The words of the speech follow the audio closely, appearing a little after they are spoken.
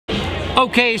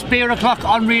Okay, it's beer o'clock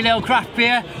on Real Ale Craft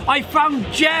Beer. I found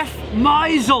Jeff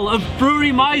Maisel of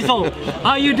Brewery Maisel.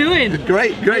 How are you doing?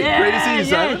 Great, great to see you,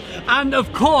 Simon. And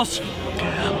of course,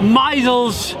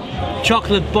 Maisel's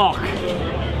chocolate bock.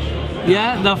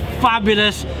 Yeah, the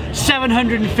fabulous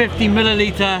 750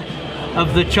 milliliter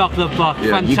of the chocolate bock.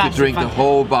 Yeah, fantastic. You could drink the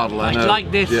whole bottle. I know.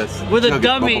 Like this, yes. with a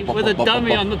dummy,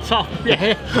 on the top.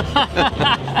 Yeah.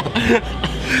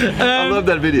 I love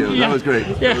that video. Yeah. That was great.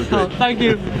 Yeah. That was great. Oh, thank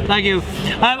you, thank you.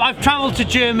 I've travelled to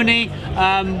Germany.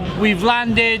 We've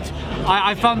landed.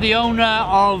 I found the owner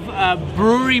of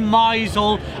Brewery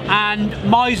Maisel and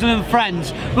Maisel and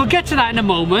Friends. We'll get to that in a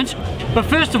moment. But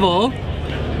first of all,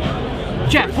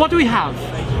 Jeff, what do we have?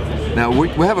 Now we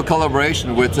have a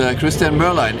collaboration with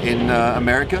Moerlein in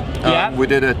America. We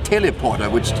did a TelePorter,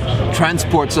 which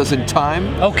transports us in time.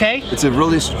 Okay. It's a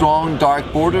really strong dark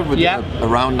porter with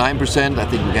around 9%. I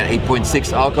think we got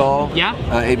 8.6 alcohol. Yeah.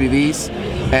 ABVs,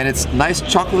 and it's nice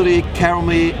chocolatey,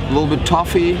 caramelly, a little bit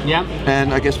toffee. Yeah.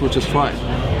 And I guess we'll just try it.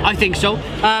 I think so.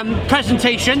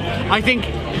 Presentation. I think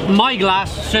my glass,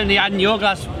 certainly, and your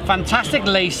glass, fantastic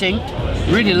lacing,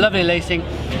 really lovely lacing.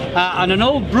 And an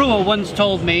old brewer once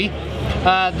told me,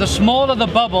 the smaller the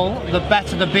bubble, the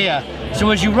better the beer. So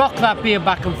as you rock that beer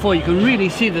back and forth, you can really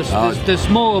see the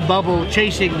smaller bubble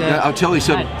chasing the. Yeah, I'll tell you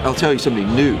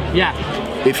something new. Yeah.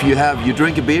 If you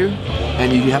drink a beer,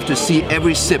 and you have to see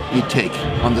every sip you take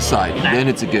on the side, then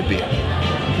it's a good beer.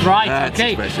 Right. That's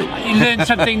okay. Expressive. You learn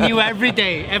something new every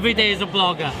day. Every day as a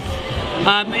blogger.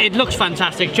 It looks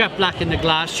fantastic. Jet black in the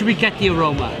glass. Should we get the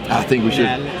aroma? I think we should.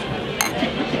 Yeah.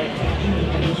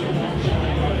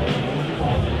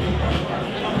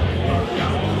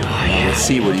 Let's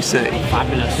see what you say.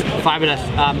 Fabulous, fabulous.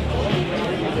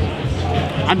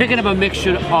 I'm picking up a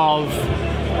mixture of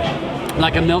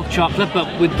like a milk chocolate, but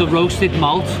with the roasted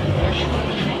malt.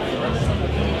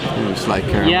 It's like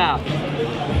caramel. Yeah.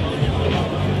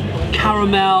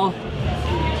 Caramel.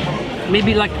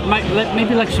 Maybe like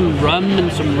some rum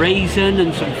and some raisin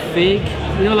and some fig.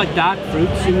 You know, like dark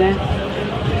fruits in there.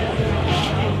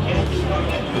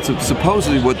 It's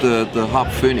supposedly what the hop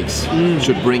phoenix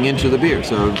should bring into the beer,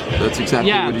 so that's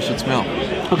exactly what you should smell.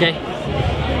 Okay.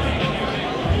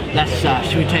 Let's,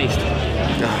 should we taste?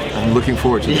 I'm looking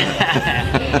forward to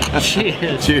that.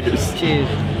 Cheers. Cheers. Cheers.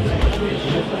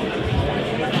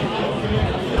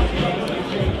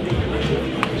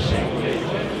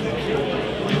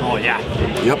 Oh yeah.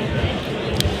 Yep.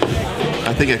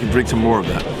 I think I can drink some more of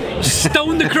that.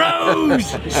 Stone the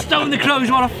Crows! Stone the Crows,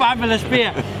 what a fabulous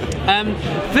beer.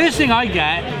 First thing I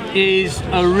get is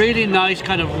a really nice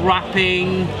kind of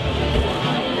wrapping,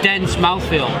 dense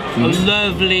mouthfeel. A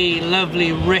lovely,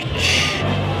 lovely, rich,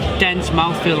 dense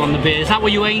mouthfeel on the beer. Is that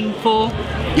what you aim for?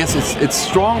 Yes, it's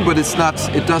strong, but it's not.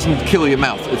 It doesn't kill your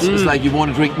mouth. It's like you want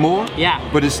to drink more. Yeah.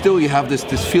 But it's still, you have this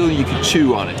feeling you can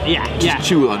chew on it. Yeah. Just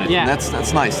chew on it. Yeah. And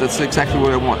that's nice. That's exactly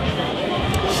what I want.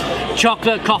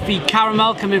 Chocolate, coffee,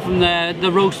 caramel coming from the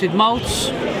roasted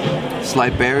malts.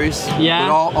 Slight berries. Yeah.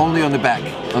 But all only on the back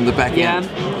end.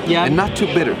 Yeah. And not too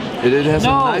bitter. It has a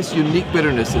nice, unique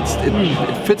bitterness.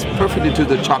 It fits perfectly to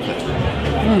the chocolate.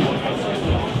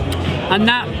 And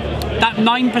that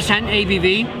 9%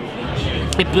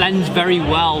 ABV, it blends very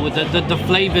well with the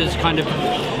flavors kind of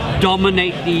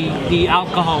dominate the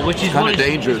alcohol, which is what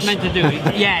it's meant to do.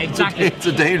 Yeah, exactly. It's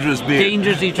a dangerous beer.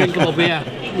 Dangerously drinkable beer.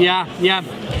 Yeah.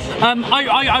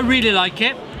 I really like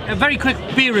it. A very quick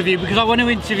beer review because I want to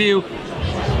interview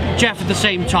Jeff at the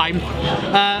same time.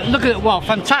 Look at it, well,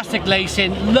 fantastic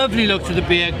lacing, lovely look to the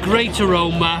beer, great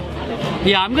aroma.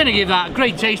 Yeah, I'm going to give that a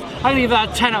great taste. I'm going to give that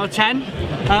a 10 out of 10.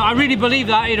 I really believe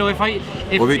that, you know, I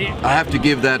have to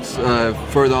give that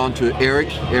further on to Eric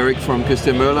from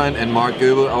Moerlein and Mark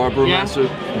Goebel, our brewmaster.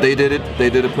 Yeah. They did it. They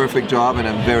did a perfect job, and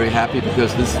I'm very happy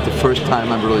because this is the first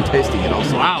time I'm really tasting it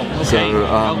also. Wow. Okay. So,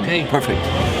 okay. Perfect.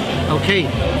 Okay.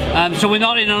 So we're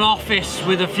not in an office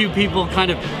with a few people kind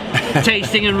of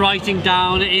tasting and writing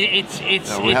down.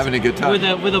 We're having a good time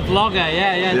with a blogger.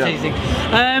 Yeah. Tasting.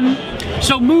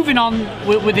 So moving on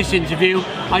with this interview,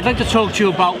 I'd like to talk to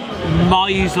you about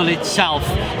Maisel itself.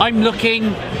 I'm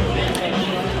looking,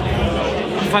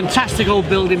 fantastic old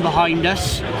building behind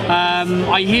us.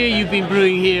 I hear you've been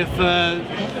brewing here for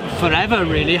forever,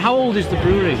 really. How old is the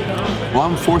brewery? Well,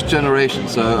 I'm fourth generation,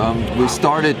 so we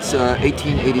started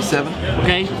 1887.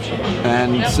 Okay.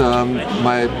 And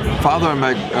my father and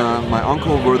my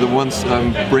uncle were the ones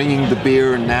bringing the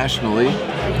beer nationally.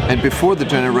 And before, the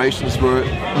generations were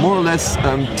more or less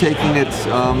taking it,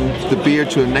 the beer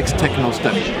to a next techno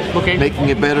step. Okay. Making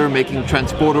it better, making it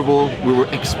transportable. We were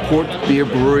export beer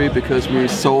brewery because we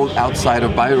sold outside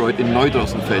of Bayreuth in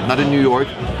Neudrossenfeld, not in New York,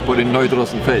 but in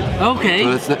Neudrossenfeld. Okay.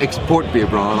 So that's the export beer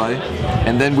brauerei.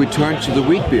 And then we turned to the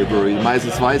wheat beer brewery,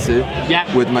 Maisel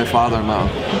with my father-in-law.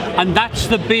 And that's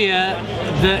the beer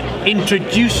that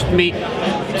introduced me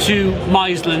to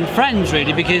Maisel and Friends,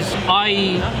 really, because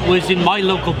I was in my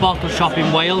local bottle shop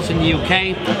in Wales in the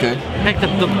UK. Okay. Picked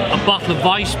up a bottle of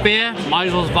Weiss beer,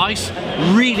 Maisel's Weiss.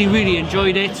 Really, really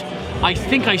enjoyed it. I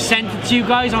think I sent it to you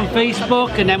guys on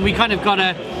Facebook, and then we kind of got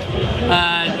a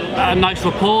nice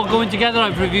rapport going together.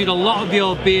 I've reviewed a lot of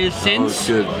your beers since.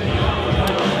 Oh, good.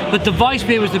 But the Weiss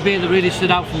beer was the beer that really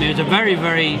stood out for me. It was a very,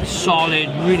 very solid,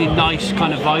 really nice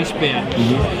kind of Weiss beer.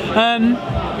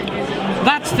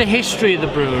 That's the history of the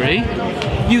brewery.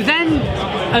 You then,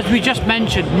 as we just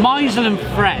mentioned, Maisel and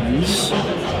Friends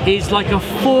is like a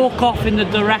fork off in the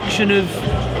direction of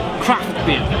craft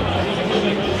beer.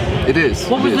 It is.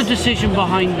 What was the decision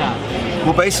behind that?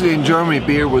 Well, basically in Germany,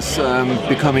 beer was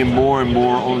becoming more and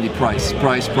more only price,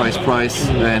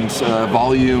 and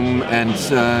volume, and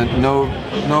no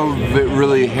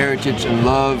really heritage and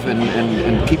love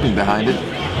and keeping behind it.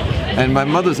 And my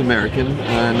mother's American,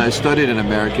 and I studied in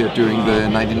America during the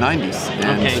 1990s,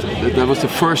 and that was the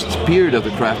first period of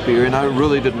the craft beer, and I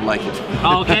really didn't like it.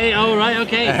 Okay, all right,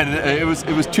 okay. And it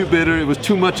was too bitter. It was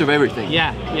too much of everything.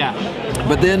 Yeah, yeah.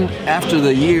 But then after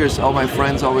the years, all my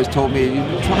friends always told me,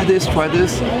 "You try this,"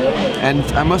 and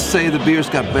I must say the beers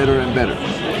got better and better.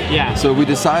 Yeah. So we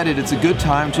decided it's a good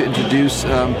time to introduce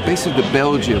basically the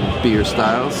Belgian beer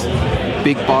styles,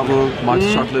 big bottle, much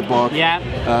chocolate bock. Yeah.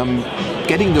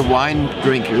 Getting the wine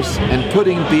drinkers and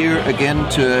putting beer again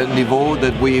to a niveau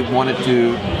that we wanted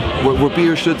to, where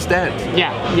beer should stand.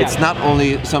 Yeah, yeah. It's not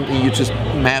only something you just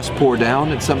mass pour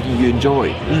down, it's something you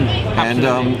enjoy. And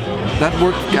that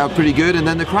worked out pretty good. And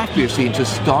then the craft beer scene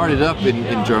just started up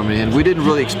in Germany, and we didn't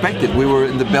really expect it. We were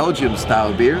in the Belgian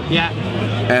style beer. Yeah.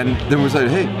 And then we said,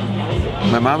 hey,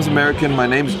 my mom's American, my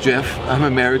name's Jeff, I'm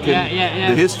American.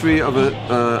 Yeah. The history of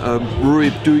a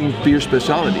brewery doing beer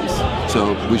specialties,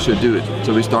 so we should do it.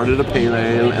 So we started a pale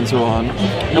ale and so on,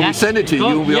 and we sent it to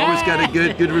you, and we always got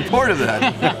a good report of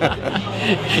that.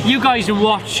 You guys who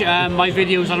watch my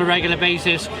videos on a regular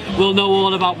basis will know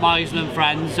all about Maisel and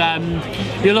Friends.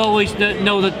 You'll always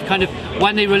know that kind of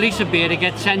when they release a beer, it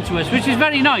gets sent to us, which is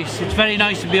very nice. It's very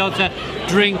nice to be able to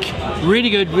drink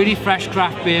really good, really fresh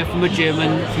craft beer from a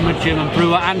German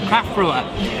brewer and craft brewer.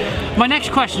 My next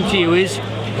question to you is,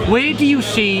 where do you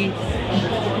see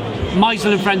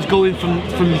Maisel and Friends going from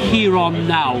here on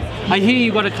now? I hear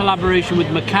you've got a collaboration with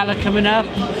McKellar coming up.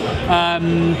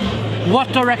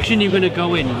 What direction are you going to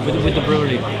go in with the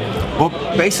brewery? Well,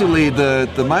 basically, the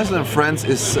Maisel and Friends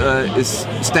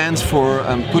stands for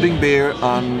putting beer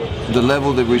on the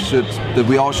level that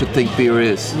we all should think beer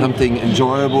is. Something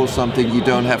enjoyable, something you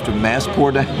don't have to mass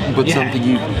pour down, but something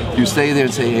you stay there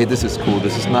and say, hey, this is cool,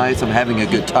 this is nice, I'm having a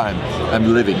good time,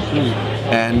 I'm living.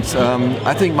 And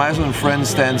I think Maisel and Friends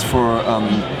stands for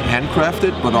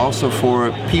handcrafted, but also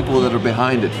for people that are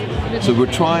behind it. So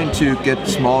we're trying to get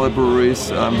smaller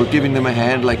breweries, we're giving them a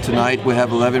hand. Like tonight we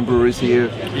have 11 breweries here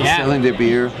selling their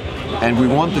beer, and we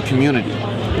want the community.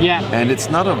 Yeah. And it's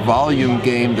not a volume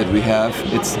game that we have,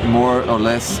 it's more or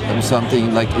less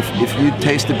something like if you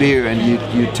taste the beer and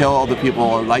you tell all the people,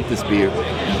 oh, I like this beer,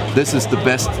 this is the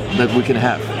best that we can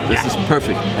have. This is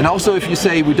perfect. And also if you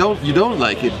say you don't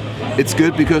like it, it's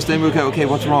good, because then we go, okay,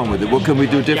 what's wrong with it? What can we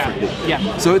do differently?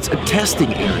 So it's a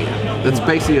testing area. That's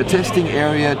basically a testing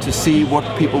area to see what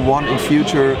people want in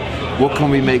future. What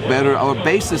can we make better? Our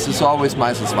basis is always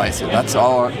Maisel's Weiss. That's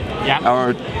our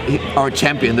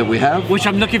champion that we have. Which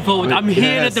I'm looking forward to. I'm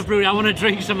here at the brewery. I want to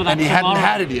drink some of that. And you hadn't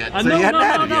had it yet.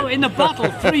 No, in the bottle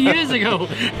 3 years ago.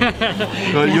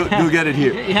 Well, you'll get it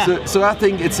here. So I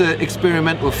think it's an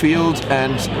experimental field,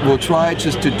 and we'll try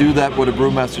just to do that what a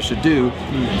brewmaster should do.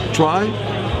 Try,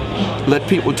 let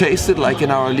people taste it, like in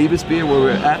our Liebesbier where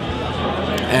we're at.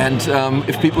 And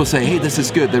if people say, hey, this is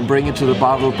good, then bring it to the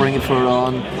bottle, bring it further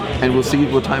on, and we'll see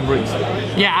what time brings.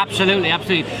 Yeah, absolutely.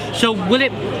 So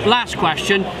last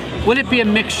question, will it be a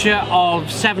mixture of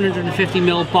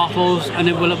 750ml bottles,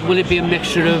 and will it be a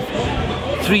mixture of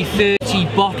 330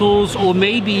 bottles, or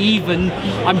maybe even,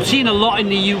 I'm seeing a lot in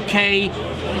the UK,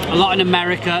 a lot in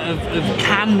America of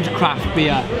canned craft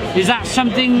beer. Is that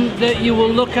something that you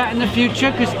will look at in the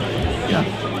future?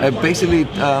 Basically,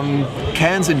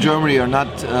 cans in Germany are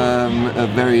not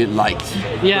very light.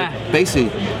 Yeah. But basically,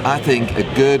 I think a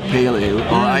good pale ale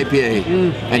or IPA,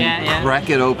 and you crack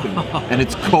it open, and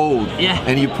it's cold,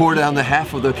 and you pour down the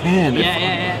half of the can.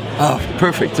 Oh,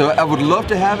 perfect. So I would love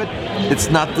to have it.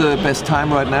 It's not the best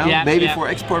time right now, maybe for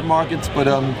export markets, but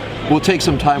we'll take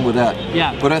some time with that.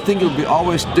 But I think it'll be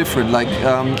always different. Like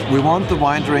we want the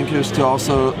wine drinkers to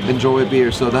also enjoy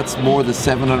beer, so that's more the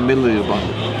 700 milliliter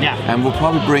bottle. And we'll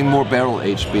probably bring more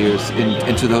barrel-aged beers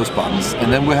into those bottles.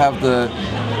 And then we have the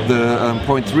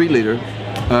 0.3 liter.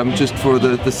 Just for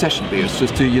the session beers,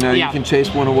 just to, you can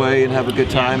chase one away and have a good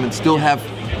time and still have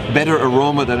better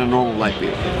aroma than a normal light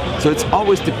beer. So it's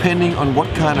always depending on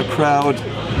what kind of crowd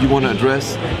you want to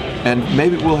address, and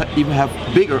maybe we'll even have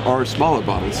bigger or smaller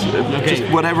bottles, just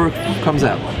whatever comes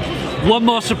out. One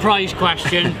more surprise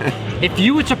question. If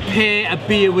you were to pair a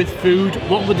beer with food,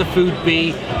 what would the food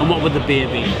be and what would the beer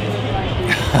be?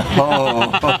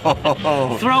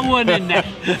 Throw one in there.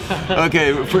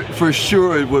 Okay, for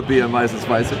sure it would be a Maisel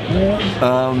Spicer.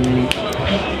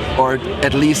 Or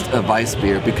at least a Weiss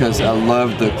beer, because I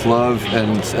love the clove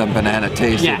and banana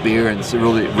taste of beer, and it's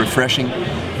really refreshing.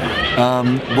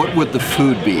 What would the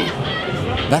food be?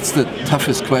 That's the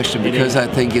toughest question, because I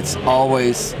think it's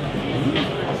always...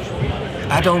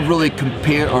 I don't really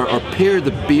compare or pair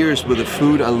the beers with the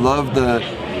food. I love the...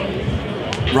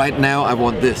 Right now I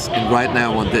want this, and right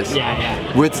now I want this.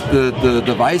 With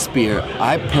the Weiss beer,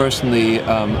 I personally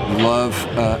love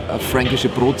a Fränkische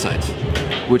Brotzeit,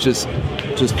 which is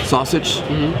just sausage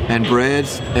and bread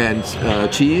and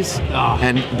cheese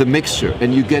and the mixture,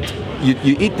 and you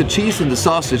eat the cheese and the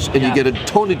sausage, and you get a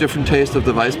totally different taste of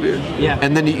the Weiss beer.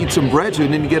 And then you eat some bread,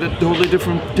 and then you get a totally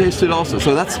different taste to it also.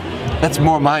 So that's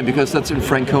more mine, because that's in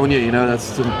Franconia,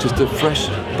 that's just a fresh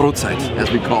Brotzeit,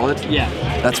 as we call it.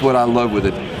 That's what I love with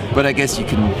it. But I guess you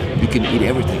can eat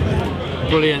everything.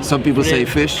 Brilliant. Some people say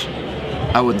fish.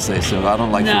 I wouldn't say so. I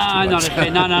don't like fish too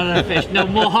much. Not a fish. No,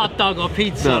 more hot dog or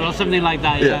pizza or something like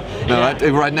that.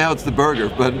 Right now it's the burger,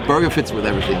 but burger fits with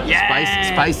everything.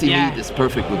 Spicy meat is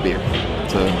perfect with beer.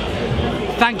 So.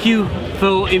 Thank you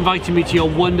for inviting me to your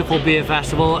wonderful beer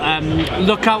festival.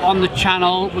 Look out on the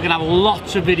channel. We're going to have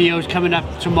lots of videos coming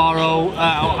up tomorrow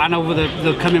and over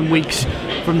the coming weeks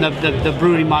from the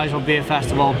Brewery Maisel Beer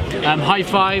Festival. High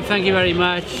five, thank you very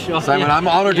much. Simon, I'm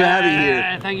honored to have you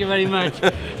here. Thank you very much.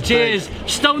 Cheers.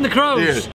 Stone the Crows. Cheers.